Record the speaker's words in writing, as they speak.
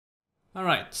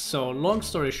Alright, so long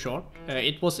story short,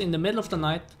 it was in the middle of the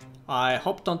night. I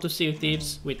hopped onto Sea of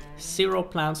Thieves with zero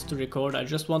plans to record. I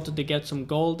just wanted to get some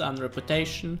gold and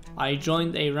reputation. I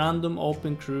joined a random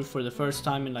open crew for the first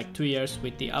time in like 2 years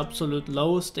with the absolute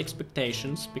lowest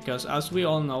expectations, because as we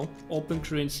all know, open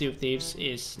crew in Sea of Thieves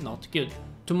is not good.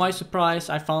 To my surprise,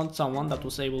 I found someone that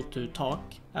was able to talk.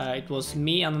 It was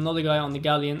me and another guy on the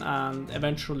galleon, and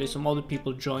eventually some other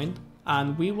people joined.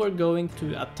 And we were going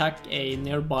to attack a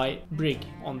nearby brig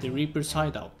on the Reapers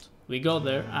Hideout. We go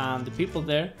there, and the people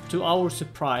there, to our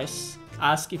surprise,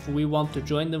 ask if we want to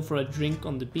join them for a drink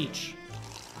on the beach.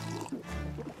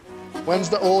 When's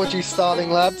the orgy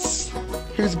starting, lads?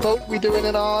 Whose boat we doing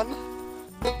it on?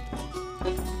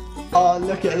 Oh,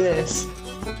 look at this.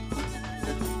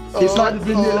 It's like the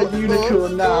vanilla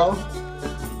unicorn now.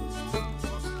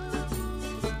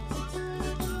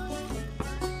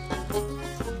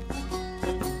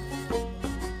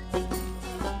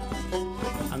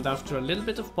 And after a little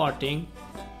bit of partying,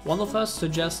 one of us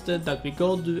suggested that we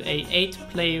go do a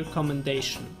 8-player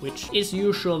commendation, which is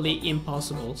usually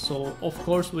impossible, so of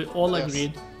course we all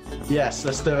agreed. Yes,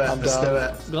 let's do it, let's do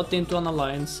it. Got into an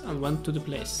alliance and went to the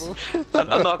place.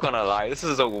 I'm not gonna lie, this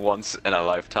is a once in a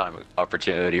lifetime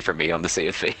opportunity for me on the Sea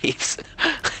of Thieves.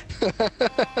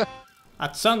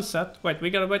 At sunset, wait,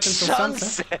 we gotta wait until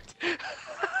sunset?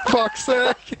 Fuck's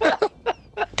sake!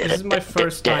 This is my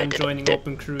first time joining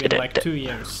open crew in like 2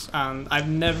 years, and I've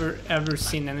never ever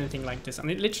seen anything like this.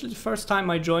 And it literally the first time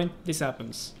I joined, this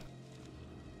happens.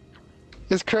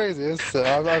 It's crazy, isn't it?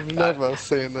 I've never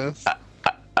seen this.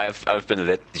 I've been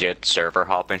legit server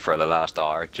hopping for the last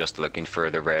hour, just looking for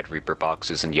the red Reaper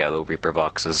boxes and yellow Reaper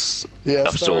boxes. Yeah,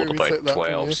 I've sold about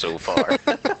 12 so far.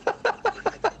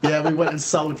 Yeah, we went and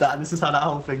sold that, and this is how that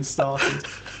whole thing started.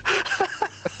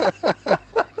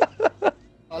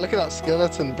 Oh, look at that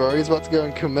skeleton, bro. He's about to go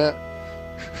and commit.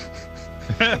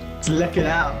 It's licking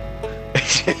out.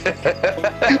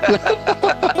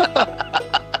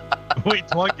 Wait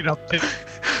till I get up to.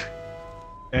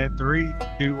 And 3,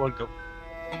 2, 1, go.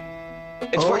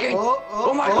 It's working!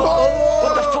 Oh my god!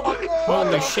 What the fuck?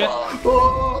 Holy shit.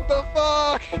 What the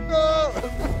fuck? No!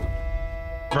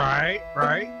 Right?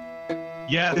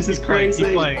 Yeah, This is crazy.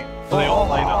 Keep playing. They all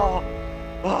line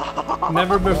up.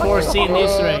 Never before seen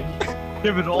Easter egg.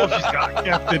 Give it all she's got,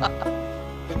 Captain.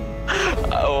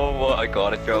 Oh my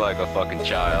god, I feel like a fucking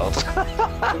child.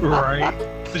 Right?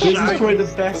 This is probably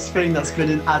the best thing that's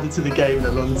been added to the game in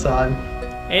a long time.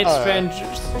 8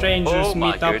 strangers Oh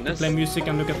my meet up to goodness. play music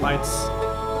and look at lights.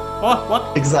 Oh,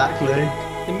 what? Exactly.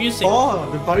 The music. Oh,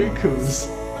 the vocals.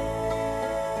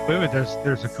 Wait a minute,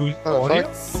 there's a cool Oh, audio?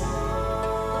 fuck.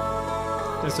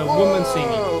 There's a woman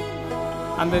singing.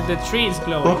 And the tree is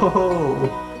glowing. Oh.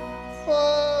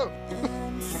 Whoa!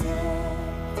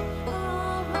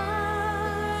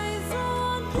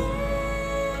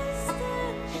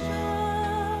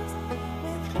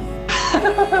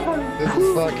 This is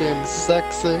fucking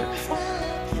sexy.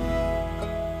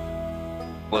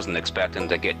 Wasn't expecting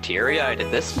to get teary-eyed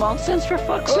at this nonsense, for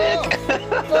fuck's sake.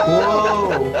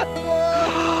 Whoa.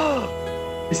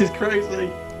 This is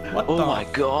crazy. What Oh the? my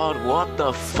god, what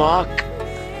the fuck?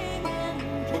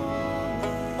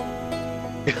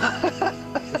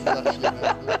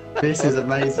 This is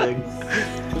amazing.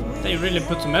 They really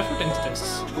put some effort into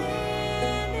this.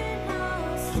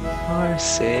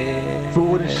 For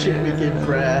all the shit we give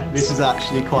Rare, this is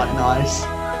actually quite nice.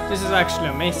 This is actually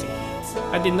amazing.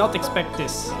 I did not expect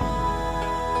this.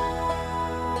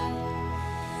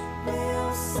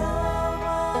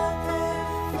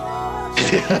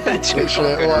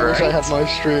 Literally, oh, I wish I had my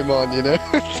stream on, you know?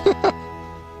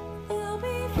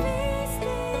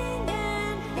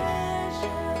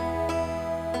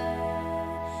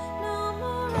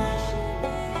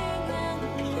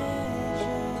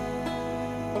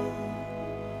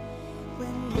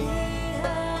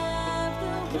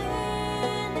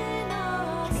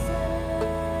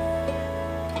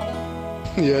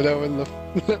 Yeah, no one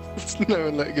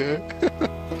let go.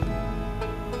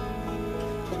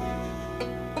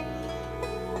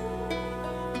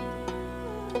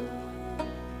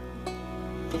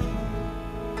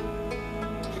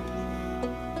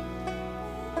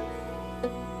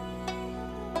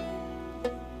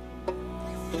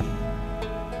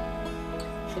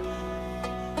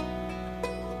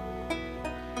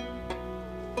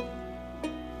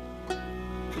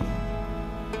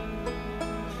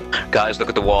 Guys, look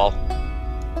at the wall.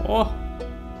 Oh,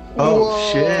 Oh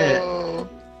Whoa. shit.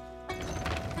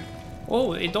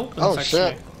 oh, it opens Oh,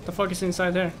 actually. shit. The fuck is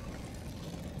inside there?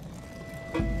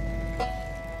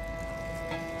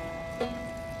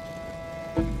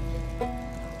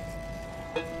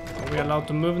 allowed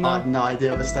to move I now? have no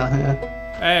idea what's down here.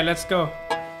 Hey, let's go.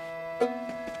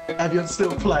 Everyone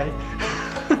still play.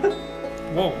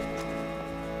 Whoa.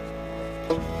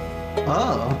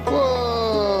 Oh.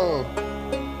 Whoa!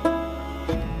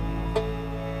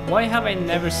 Why have I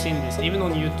never seen this, even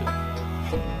on YouTube?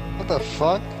 What the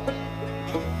fuck?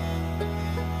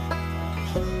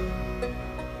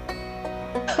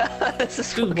 This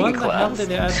is Dude, fucking when the hell class. did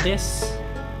they add this?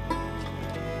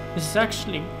 This is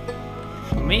actually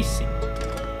amazing.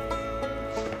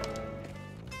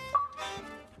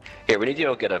 Here, we need you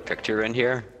to get a picture in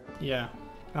here. Yeah.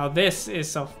 Now this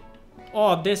is a...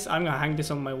 Oh, this... I'm gonna hang this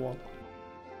on my wall.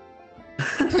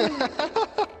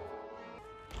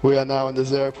 We are now in the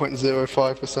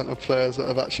 0.05% of players that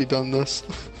have actually done this.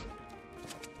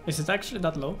 Is it actually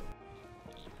that low?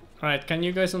 Alright, can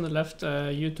you guys on the left,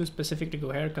 you two specifically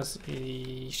go here, because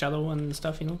the shadow and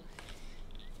stuff, you know?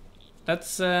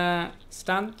 Let's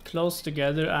stand close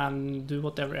together and do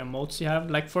whatever emotes you have.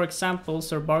 Like, for example,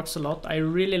 Sir Barks a lot. I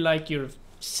really like your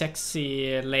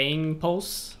sexy laying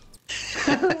pose.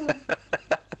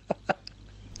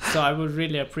 So I would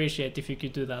really appreciate if you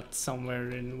could do that somewhere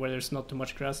in where there's not too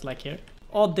much grass, like here.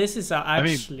 Oh, this is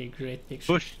actually great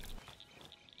picture.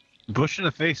 Bush in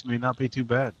the face may not be too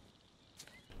bad.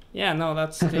 Yeah, no,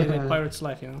 that's the pirate's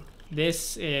life, you know.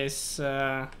 This is...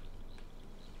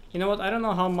 you know what, I don't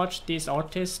know how much these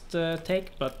artists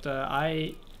take, but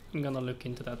I'm gonna look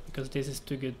into that, because this is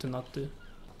too good to not do.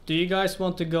 Do you guys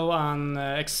want to go and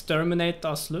exterminate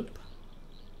a sloop?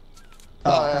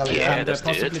 Oh, Yeah, And let's do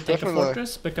possibly it. take a Definitely.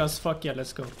 fortress? Because fuck yeah,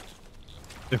 let's go.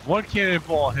 If one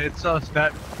cannonball hits us,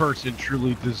 that person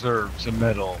truly deserves a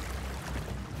medal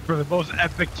for the most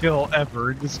epic kill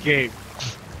ever in this game.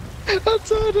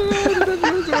 That's all and then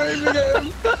he was waving at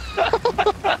him.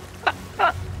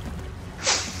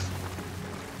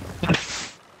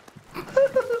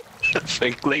 I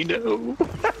think they know.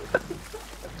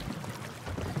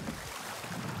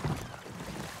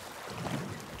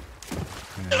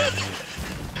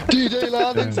 DJ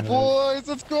landings, boys,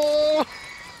 let's go!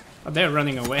 Oh, they're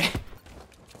running away.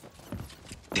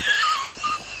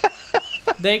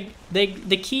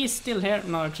 The key is still here.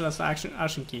 No, actually that's the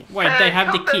action key. Wait, they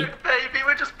have the key. Baby,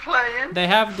 we're just playing. They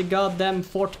have the goddamn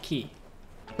fort key.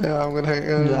 Yeah, I'm gonna hang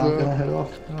Yeah, I'm gonna head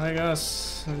off. I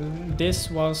guess this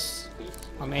was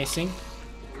amazing.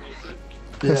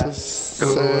 This Yeah. is So,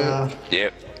 sick.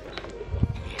 Yep.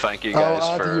 Thank you I'll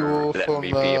guys add you for all letting from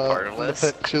me be a part of the this.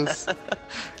 pictures.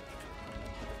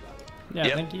 Yeah,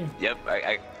 Yep. thank you. Yep,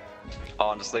 I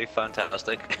honestly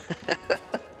fantastic.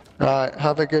 Right,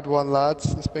 have a good one,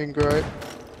 lads. It's been great.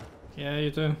 Yeah, you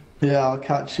too. yeah, I'll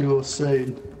catch you all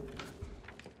soon.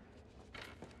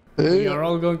 We are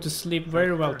all going to sleep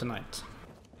very well tonight.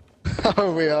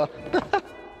 Oh, we are.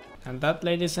 And that,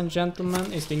 ladies and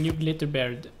gentlemen, is the new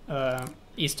Glitterbeard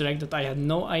Easter egg that I had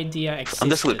no idea existed. I'm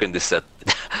just looking to set.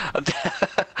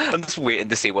 I'm just waiting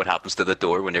to see what happens to the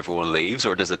door when everyone leaves,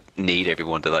 or does it need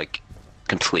everyone to like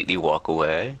completely walk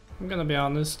away? I'm gonna be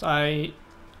honest,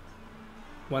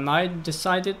 when I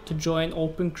decided to join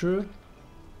Open Crew,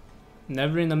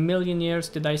 never in a million years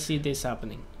did I see this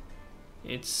happening.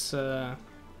 It's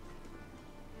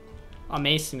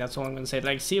amazing, that's all I'm gonna say.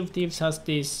 Like, Sea of Thieves has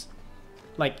this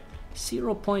like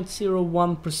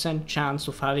 0.01% chance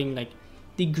of having like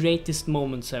the greatest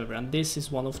moments ever, and this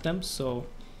is one of them. So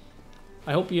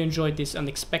I hope you enjoyed this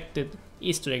unexpected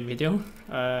Easter egg video.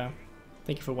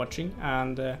 Thank you for watching,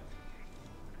 and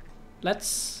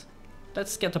let's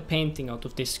get a painting out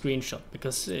of this screenshot,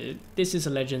 because this is a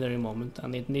legendary moment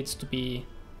and it needs to be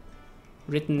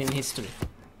written in history.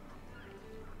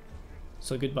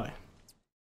 So goodbye.